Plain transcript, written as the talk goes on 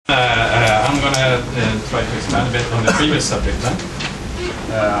I'm going to try to expand a bit on the previous subject then.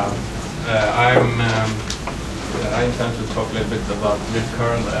 I intend to talk a little bit about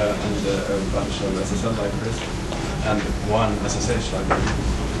Libcurl and a bunch of SSL libraries and one SSH library.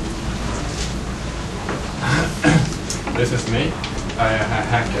 This is me. I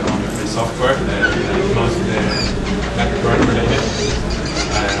hack on free software, mostly network related.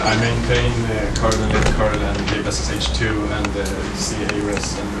 I maintain kernel, Libcurl, and libssh2 and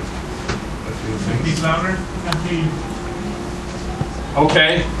CARES and a few things. Speak louder.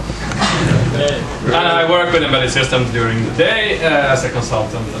 Okay. And I work with embedded systems during the day as a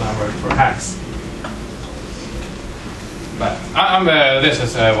consultant, and I work for hacks. But this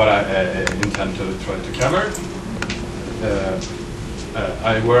is what I intend to try to cover.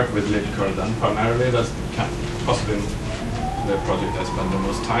 I work with Libcurl then primarily. That's possibly the project I spend the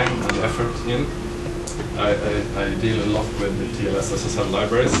most time and effort in. I deal a lot with the TLS SSL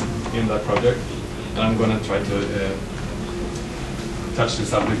libraries in that project, and I'm going to try to touch the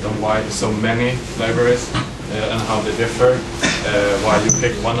subject on why so many libraries and how they differ, why you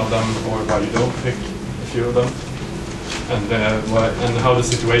pick one of them or why you don't pick a few of them, and how the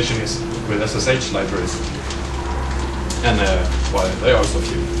situation is with SSH libraries and why they are so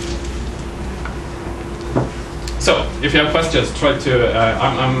few. So, if you have questions, try to.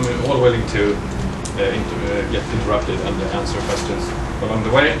 I'm all willing to get interrupted and answer questions along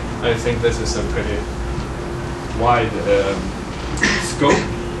the way. I think this is a pretty wide scope,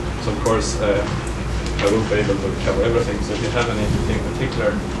 so of course I won't be able to cover everything. So if you have anything in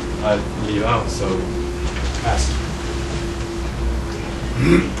particular, I'll leave out. So ask.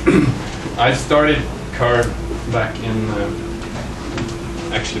 I started curl back in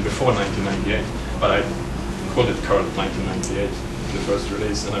actually before 1998, but I called it curl 1998, the first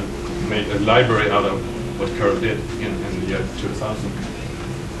release, and I made a library out of what curl did in the year 2000.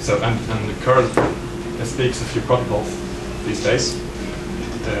 So and curl speaks a few protocols these days.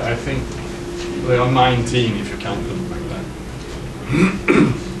 I think there are 19 if you count them like that.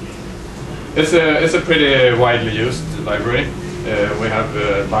 It's a pretty widely used library. We have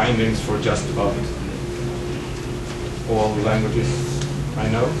bindings for just about all languages I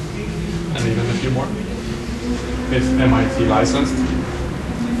know, and even a few more. It's MIT licensed,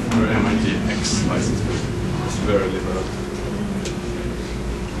 or MIT X licensed. It's very liberal.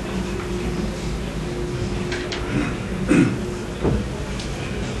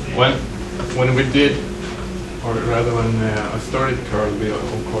 When we did, or rather when I started curl, we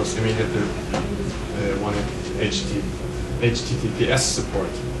of course immediately wanted HTTPS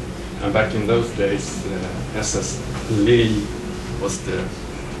support. And back in those days, SSL was the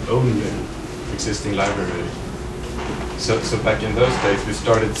only existing library. So back in those days, we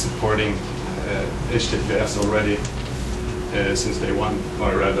started supporting HTTPS already since day one,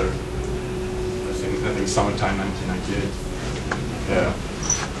 or rather, I think summertime 1998.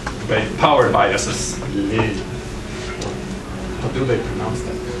 Powered by SSL. How do they pronounce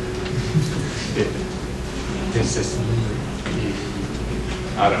that? This is.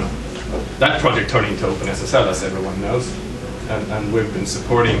 I don't know. That project turned into OpenSSL, as everyone knows, and we've been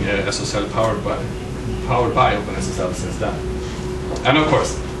supporting SSL powered by OpenSSL since then. And of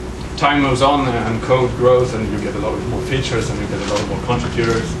course, time moves on and code grows, and you get a lot more features, and you get a lot more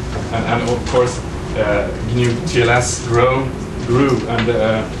contributors, and of course, GNU TLS grew and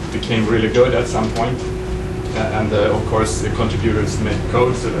became really good at some point, and of course, the contributors made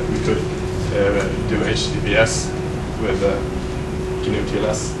code so that we could do HTTPS with GNU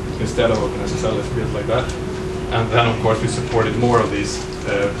TLS instead of OpenSSL, let's put it like that. And then, of course, we supported more of these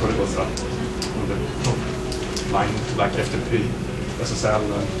protocols up on the top line, like FTP, SSL,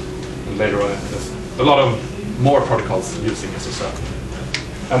 and later on, a lot of more protocols using SSL.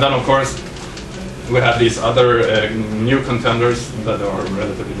 And then, of course, we have these other new contenders that are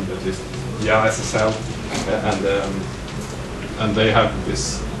relatively new, at least, SSL, and they have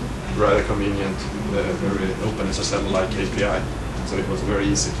this rather convenient, very open SSL-like API. So it was very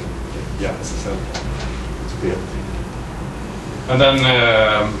easy to get SSL to build. And then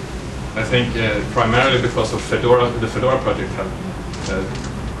I think primarily because of Fedora, the Fedora project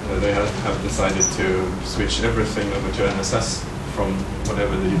they have decided to switch everything over to NSS from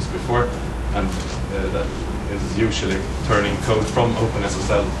whatever they used before, and that is usually turning code from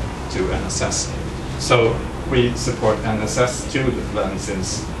OpenSSL to NSS. So we support NSS2 then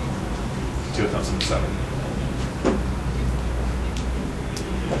since 2007.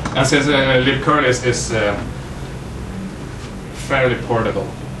 And since Libcurl is fairly portable,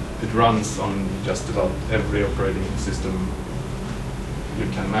 it runs on just about every operating system you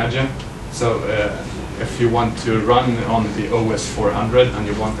can imagine. So if you want to run on the OS 400 and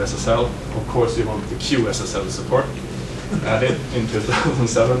you want SSL, of course you want the QSSL support added in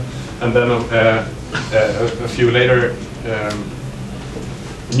 2007. And then a few later,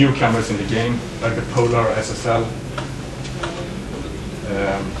 newcomers in the game, like the Polar SSL.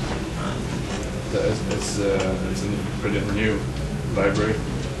 It's a pretty new library.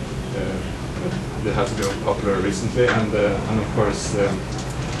 It has been popular recently, and of course,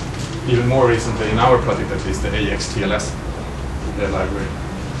 even more recently in our project at least, the AXTLS library.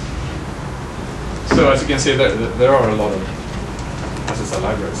 So as you can see, there are a lot of SSL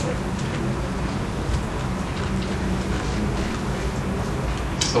libraries, right?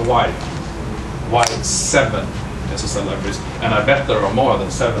 So why 7 SSL libraries? And I bet there are more than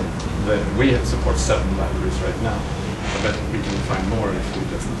 7. We support 7 libraries right now. I bet we can find more if we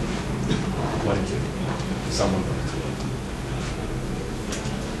just like someone.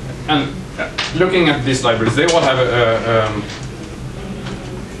 And looking at these libraries, they all have a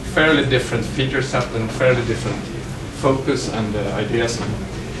fairly different feature set and fairly different focus and ideas on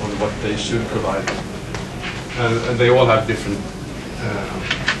what they should provide. And they all have different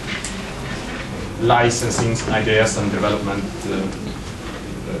licensing ideas and development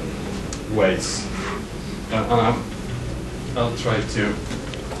ways. And I'll try to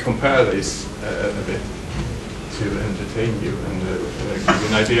compare these a bit to entertain you and give you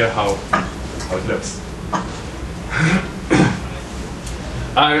an idea how it looks.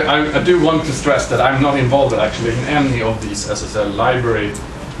 I do want to stress that I'm not involved actually in any of these SSL library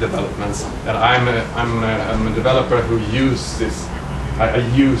developments, and I'm a developer who use this. I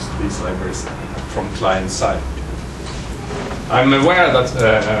use these libraries from client side. I'm aware that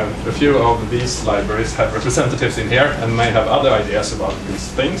a few of these libraries have representatives in here and may have other ideas about these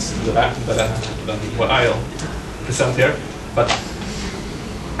things than what I'll present here, but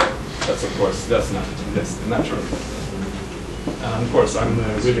that's natural. And of course, I'm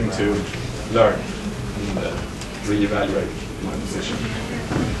willing to learn and reevaluate my position.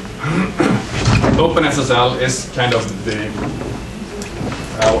 OpenSSL is kind of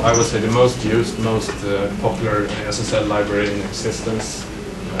I would say the most used, most popular SSL library in existence,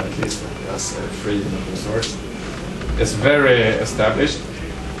 at least as free and open source. It's very established.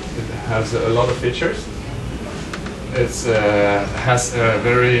 It has a lot of features. It has a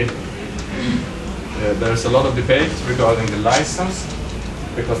very there's a lot of debate regarding the license,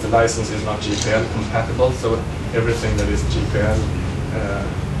 because the license is not GPL compatible, so everything that is GPL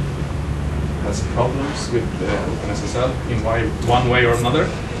has problems with OpenSSL in one way or another.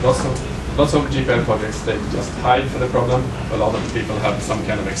 Lots of GPL projects, they just hide for the problem. A lot of people have some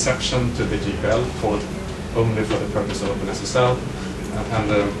kind of exception to the GPL only for the purpose of OpenSSL.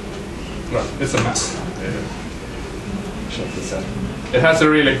 Well, it's a mess. It has a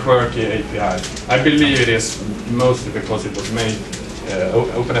really quirky API. I believe it is mostly because it was made.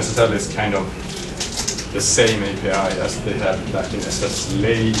 OpenSSL is kind of the same API as they had back in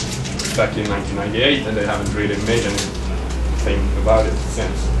SSLay back in 1998, and they haven't really made anything about it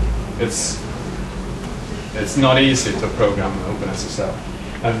since. It's not easy to program OpenSSL,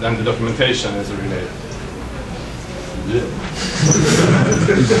 and the documentation is really.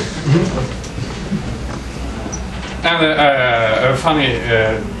 And a funny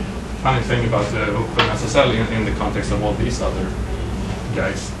thing about OpenSSL in the context of all these other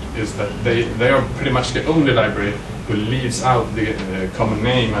guys is that they are pretty much the only library who leaves out the common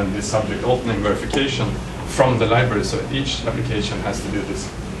name and the subject alt name verification from the library, so each application has to do this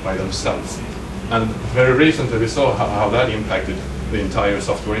by themselves. And very recently we saw how that impacted the entire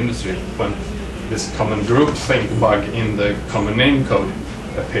software industry when this common groupthink bug in the common name code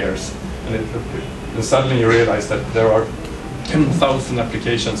appears. And suddenly you realize that there are 10,000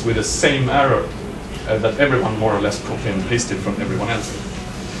 applications with the same error that everyone more or less copy and pasted from everyone else.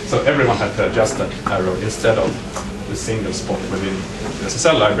 So everyone had to adjust that error instead of the single spot within the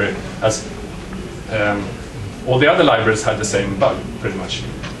SSL library, as all the other libraries had the same bug pretty much,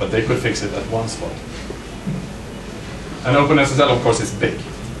 but they could fix it at one spot. And OpenSSL, of course, is big.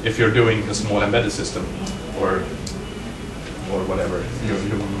 If you're doing a small embedded system or whatever, you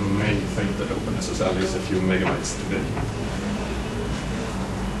may think that OpenSSL is a few megabytes too big.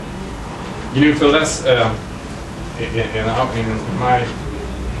 GNU-FLS, in my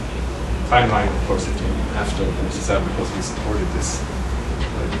timeline, of course, it came after OpenSSL because we supported this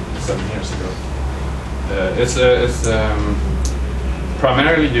like 7 years ago. It's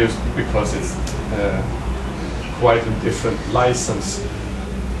primarily used because it's quite a different license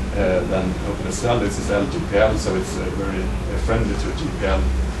than OpenSSL. This is LGPL, so it's very friendly to GPL,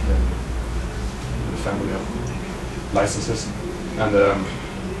 the family of licenses. And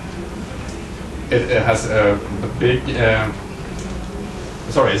it has a big,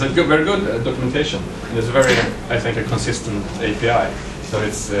 sorry, it's a very good documentation. And it's very, I think, a consistent API. So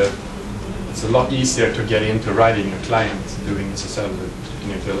it's a lot easier to get into writing a client doing SSL with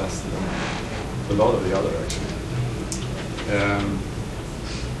NucleoLS than a lot of the other actually.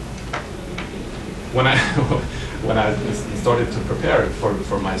 When I started to prepare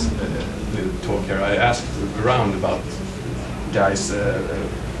for my little talk here, I asked around about guys,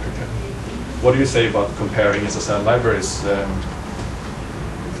 what do you say about comparing SSL libraries?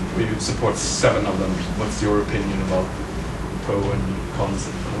 We support 7 of them. What's your opinion about pro and cons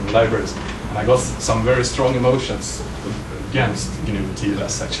of libraries? And I got some very strong emotions against GNU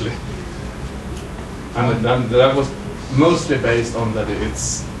TLS actually. And that was mostly based on that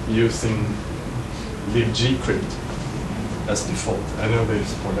it's using libgcrypt as default. I know they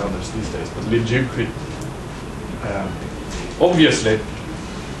support others these days, but libgcrypt, obviously,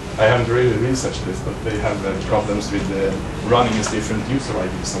 I haven't really researched this, but they have problems with running as different user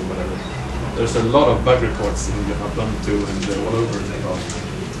IDs or whatever. There's a lot of bug reports in Ubuntu and all over about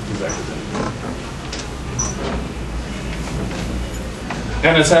exactly that.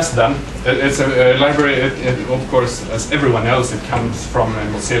 NSS then, it's a library, of course, as everyone else, it comes from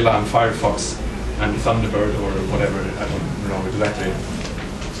Mozilla and Firefox and Thunderbird or whatever, I don't know exactly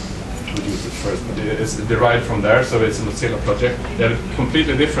who used it first, but it's derived from there, so it's a Mozilla project. They have a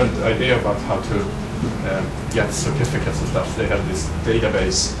completely different idea about how to get certificates and stuff. They have this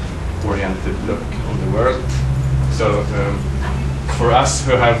database-oriented look on the world. So for us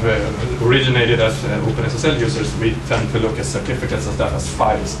who have originated as OpenSSL users, we tend to look at certificates and stuff as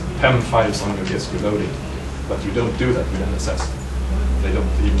files, PEM files on your disk reloading. But you don't do that with NSS. They don't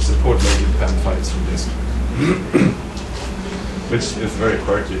even support loading PEM files from disk. Which is very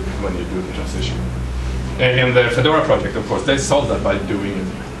quirky when you do the transition. In the Fedora project, of course, they solved that by doing a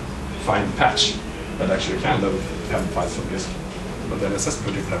find patch that actually can load PEM files from disk. But the NSS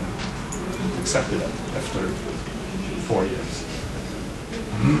project have accepted that after 4 years.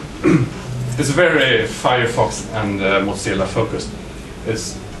 It's very Firefox and Mozilla focused.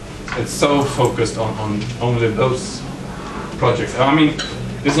 It's so focused on only those projects. I mean,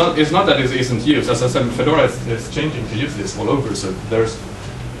 it's not that it isn't used. As I said, Fedora is changing to use this all over. So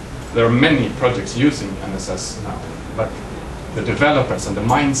there are many projects using NSS now, but the developers and the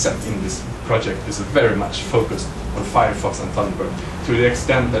mindset in this project is very much focused on Firefox and Thunderbird, to the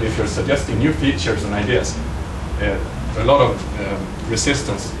extent that if you're suggesting new features and ideas, a lot of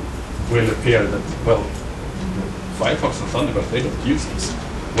resistance will appear that, well, Firefox and Thunderbird, they don't use this.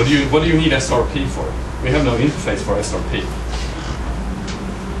 What do you need SRP for? We have no interface for SRP.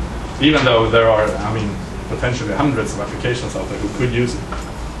 Even though there are, I mean, potentially hundreds of applications out there who could use it.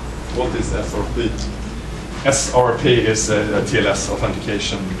 What is SRP? SRP is a TLS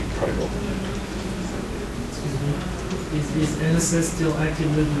authentication protocol. Is NSS still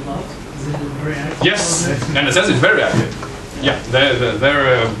active with the lot? Is it very active? Yes, NSS is very active. Yeah,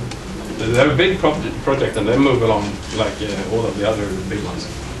 they're a big project and they move along like all of the other big ones.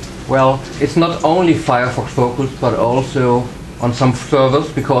 Well, it's not only Firefox focused, but also on some servers,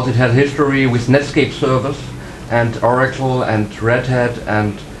 because it had history with Netscape servers and Oracle and Red Hat,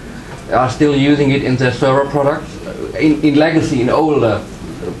 and are still using it in their server products, in legacy, in older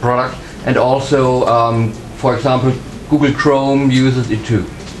products, and also, for example, Google Chrome uses it too.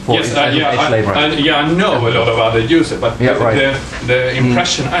 Yes, I know a lot of other users, but the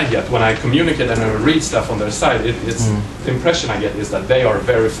impression I get when I communicate and I read stuff on their site, the impression I get is that they are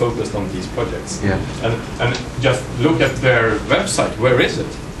very focused on these projects. Yeah. And just look at their website. Where is it?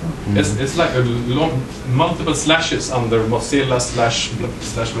 It's like multiple slashes under Mozilla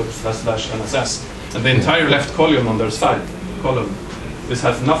 //NSS, and the entire left column on their side this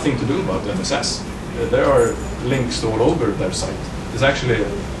has nothing to do about NSS. There are links all over their site. It's actually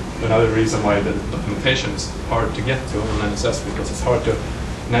another reason why the documentation is hard to get to on NSS, because it's hard to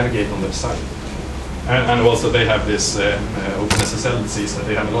navigate on their site. And also they have this OpenSSL sees that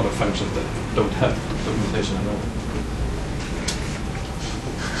they have a lot of functions that don't have documentation at all.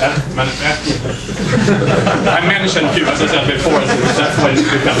 I mentioned QSSL before, so that's why it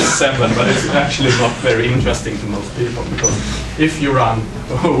becomes 7, but it's actually not very interesting to most people, because if you run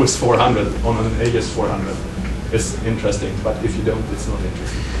OS 400 on an AS 400, it's interesting, but if you don't, it's not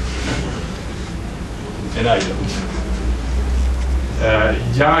interesting. And I don't.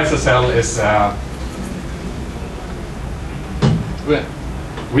 YaSSL is,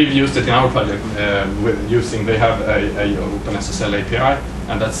 we've used it in our project they have a OpenSSL API,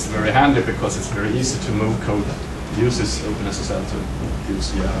 and that's very handy because it's very easy to move code that uses OpenSSL to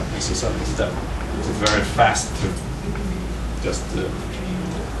use YaSSL instead. It's very fast to just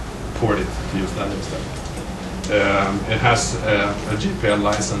support it to use that instead. It has a GPL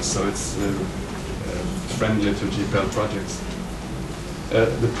license, so it's friendly to GPL projects.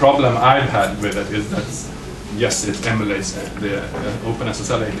 The problem I've had with it is that, yes, it emulates the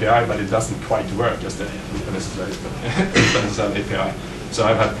OpenSSL API, but it doesn't quite work as the OpenSSL API. So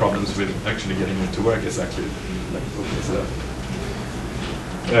I've had problems with actually getting it to work exactly like OpenSSL.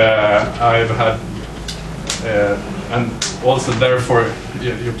 I've had, and also therefore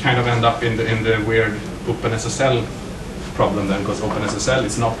you kind of end up in the weird OpenSSL problem then, because OpenSSL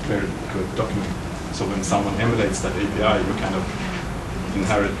is not very good documented. So when someone emulates that API, you kind of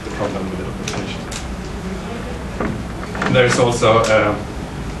inherit the problem with the documentation. There's also,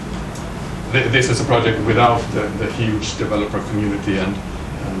 this is a project without the huge developer community and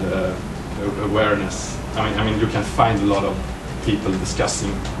awareness. I mean, you can find a lot of people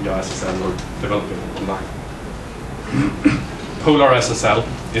discussing SSL or developing online. Polar SSL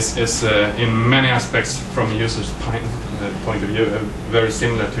is in many aspects, from a user's point of view, very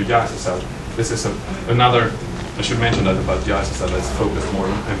similar to SSL. This is another, I should mention that about SSL, it's focused more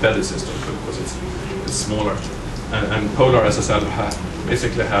on embedded systems because it's smaller. And Polar SSL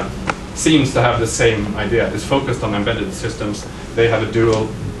basically seems to have the same idea. It's focused on embedded systems. They have a dual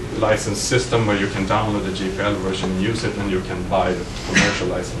license system where you can download the GPL version and use it, and you can buy the commercial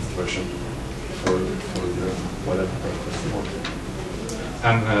licensed version for your whatever purpose you want.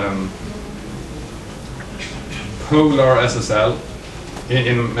 And Polar SSL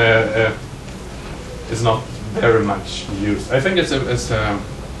is not very much used. I think it's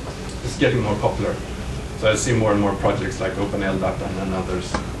getting more popular. So I see more and more projects like OpenLDAP and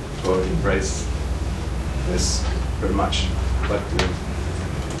others who embrace this very much. But I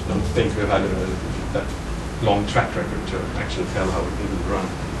don't think we've had that long track record to actually tell how it will run.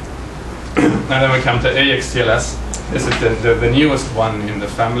 And then we come to AXTLS. This is the newest one in the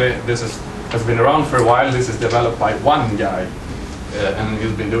family. This has been around for a while. This is developed by one guy, and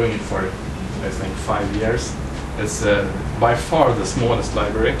he's been doing it for, I think, 5 years. It's by far the smallest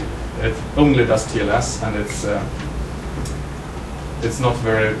library. It only does TLS, and it's not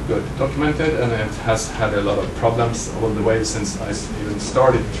very good documented, and it has had a lot of problems all the way since I even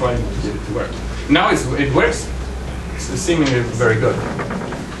started trying to get it to work. Now it works. It's seemingly very good,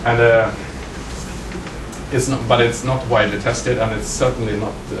 and but it's not widely tested, and it's certainly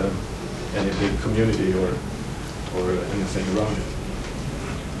not any big community or anything around it.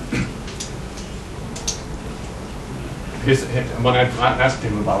 When I asked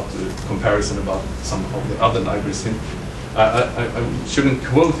him about the comparison about some of the other libraries, I shouldn't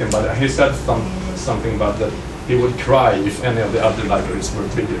quote him, but he said something about that he would cry if any of the other libraries were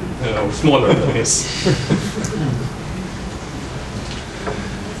bigger, or smaller than his.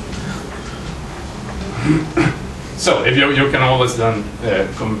 So if you can always then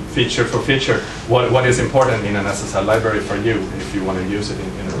feature for feature what is important in an SSL library for you if you want to use it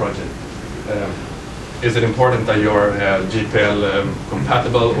in a project. Is it important that you're GPL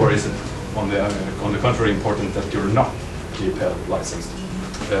compatible, or is it on the contrary important that you're not GPL licensed?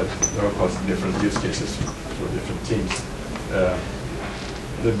 There are of course different use cases for different teams.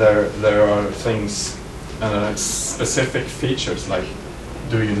 There are things, specific features like,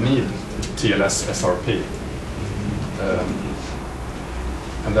 do you need TLS SRP?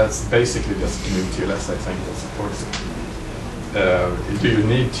 And that's basically just new TLS, I think, that supports it. Do you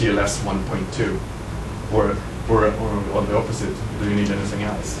need TLS 1.2? Or on the opposite, do you need anything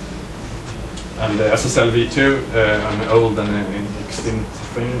else? And the SSL v2, an old and an extinct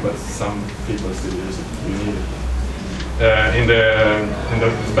thing, but some people still use it. You need it. In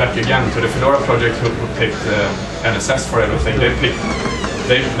the back again to the Fedora project, who picked NSS for everything. They picked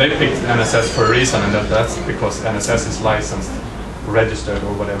NSS for a reason, and that's because NSS is licensed, registered,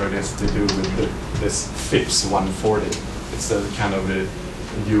 or whatever it is to do with this FIPS 140. It's a kind of a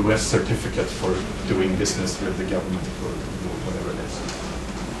US certificate for doing business with the government or whatever it is.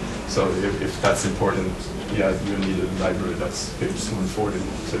 So if that's important, yeah, you need a library that's FIPS 140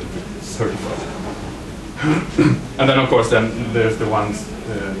 certified. And then of course there's the ones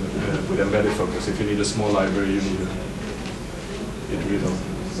with embedded focus. If you need a small library, you need to get rid of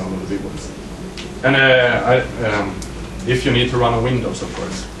some of the big ones. And if you need to run on Windows, of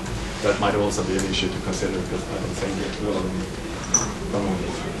course, that might also be an issue to consider, because I don't think it will run on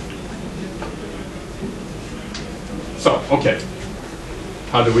Windows. So, okay,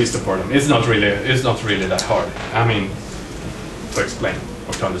 how do we support them? It's not really that hard. I mean, to explain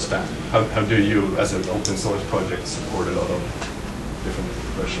or to understand. How do you, as an open source project, support a lot of different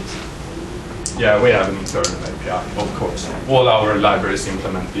versions? Yeah, we have an internal API, of course. All our libraries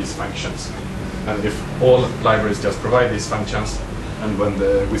implement these functions. And if all libraries just provide these functions, And when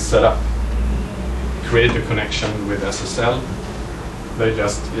we set up, create a connection with SSL, they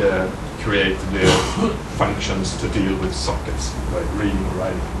just create the functions to deal with sockets, like reading or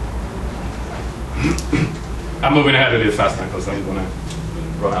writing. I'm moving ahead a little fast now because I'm going to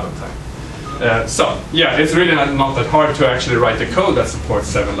run out of time. So, yeah, it's really not that hard to actually write a code that supports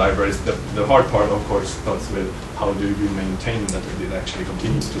 7 libraries. The hard part, of course, starts with how do you maintain that it actually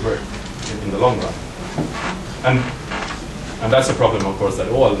continues to work in the long run. And that's a problem, of course, that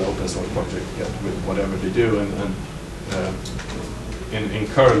all open source projects get with whatever they do. And in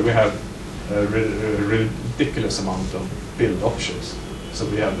curl, we have a ridiculous amount of build options. So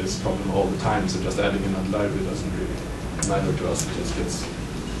we have this problem all the time. So just adding another library doesn't really matter to us. It just gets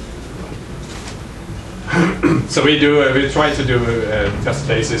so we try to do test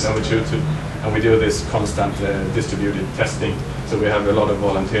cases, and we do this constant distributed testing. So we have a lot of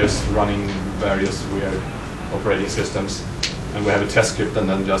volunteers running various weird operating systems, and we have a test script, and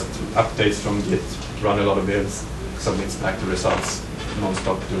then just updates from Git, run a lot of builds, submits back the results,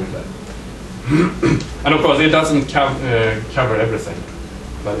 non-stop doing that. And of course, it doesn't cover everything,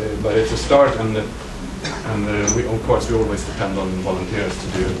 but it's a start, and we of course we always depend on volunteers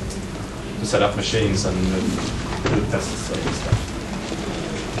to set up machines and do tests and stuff.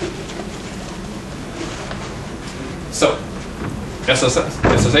 So,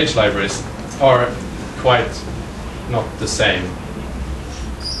 SSH libraries are quite not the same,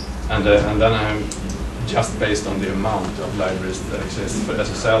 and then I'm just based on the amount of libraries that exist for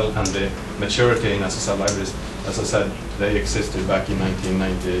SSL and the maturity in SSL libraries. As I said, they existed back in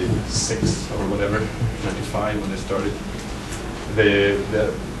 1996 or whatever, 95 when they started.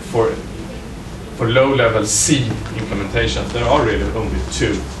 For low-level C implementations, there are really only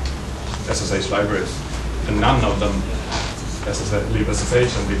 2 SSH libraries, and none of them,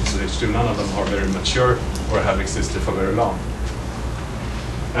 libSSH and libSSH2, none of them are very mature or have existed for very long.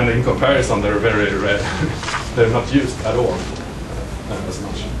 And in comparison, they're very rare. They're not used at all as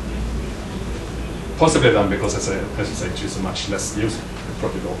much. Possibly then because SSH is a much less used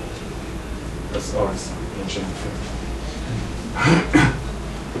protocol, as ours mentioned before.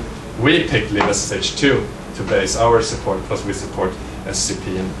 We picked libSSH2 to base our support because we support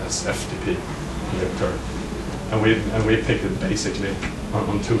SCP and FTP in Libcurl. And we picked it basically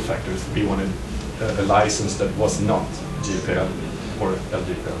on 2 factors. We wanted a license that was not GPL or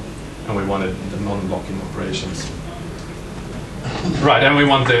LGPL, and we wanted the non-blocking operations. Right, and we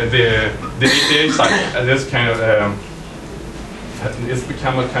want the APA side, and this kind of it's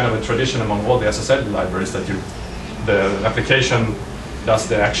become a kind of a tradition among all the SSL libraries that the application does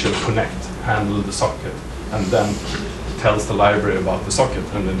the actual connect, handle the socket, and then tells the library about the socket,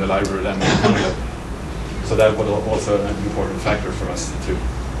 and then the library then handle it. So that was also an important factor for us too,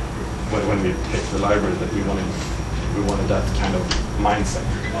 when we picked the library, that we wanted that kind of mindset.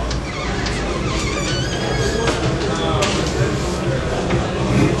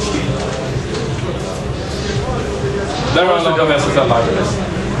 There are a lot of SSL libraries.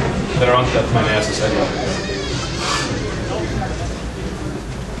 There aren't that many SSL libraries.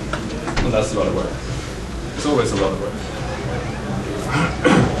 And that's a lot of work. It's always a lot of work.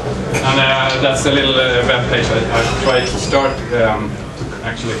 And that's a little web page I tried to start to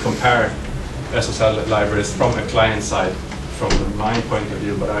actually compare SSL libraries from a client side, from my point of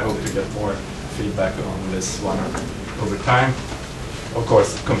view, but I hope to get more feedback on this one over time. Of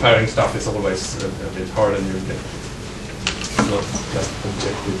course, comparing stuff is always a bit hard, and you get not just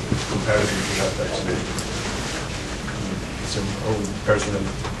objective comparison, you have to actually some own personal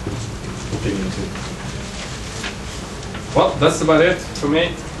opinion too. Well, that's about it for me. I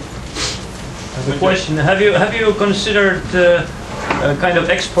have a question. Have you considered kind of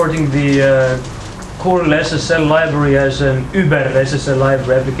exporting the curl SSL library as an Uber SSL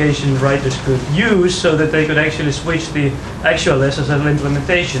library application writers could use, so that they could actually switch the actual SSL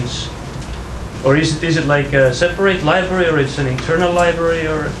implementations? Or is it like a separate library, or it's an internal library,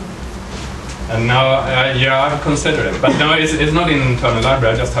 or? And now, yeah, I've considered it, but no, it's not an internal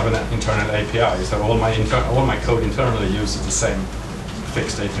library. I just have an internal API, so all my code internally uses the same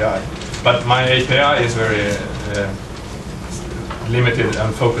fixed API. But my API is very limited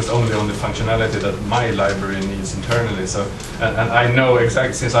and focused only on the functionality that my library needs internally. So, and I know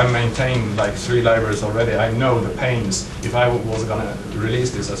exactly, since I maintain like 3 libraries already, I know the pains. If I was going to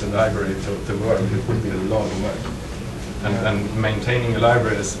release this as a library to work, it would be a lot of work. And maintaining a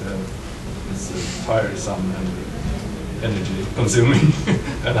library is tiresome and energy consuming,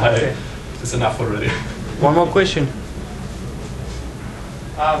 and it's enough already. One more question.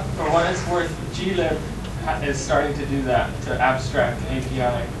 For what it's worth, glib is starting to do that, to abstract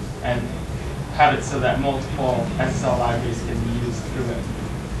API, and have it so that multiple SSL libraries can be used through it.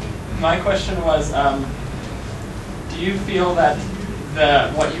 My question was, do you feel that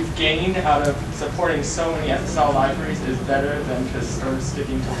what you've gained out of supporting so many SSL libraries is better than just sort of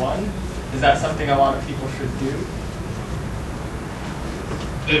sticking to one? Is that something a lot of people should do?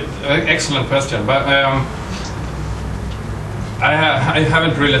 Excellent question, but I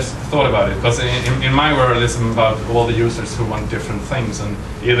haven't really thought about it, because in my world it's about all the users who want different things, and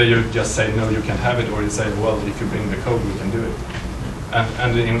either you just say no, you can have it, or you say, well, if you bring the code, we can do it.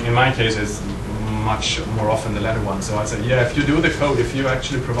 And in my case, it's much more often the latter one. So I say, yeah, if you do the code, if you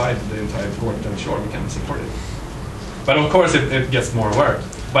actually provide the entire port, then sure, we can support it. But of course, it gets more work.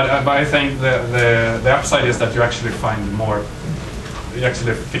 But I think the upside is that you actually find more. You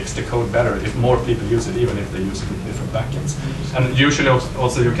actually fix the code better if more people use it, even if they use it with different backends. And usually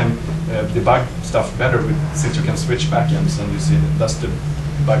also you can debug stuff better since you can switch backends, and you see, does the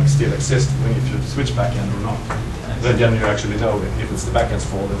bug still exist if you switch backend or not. Then you actually know if it's the backend's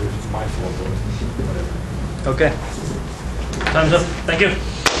fault or if it's my fault or whatever. Okay. Time's up. Thank you.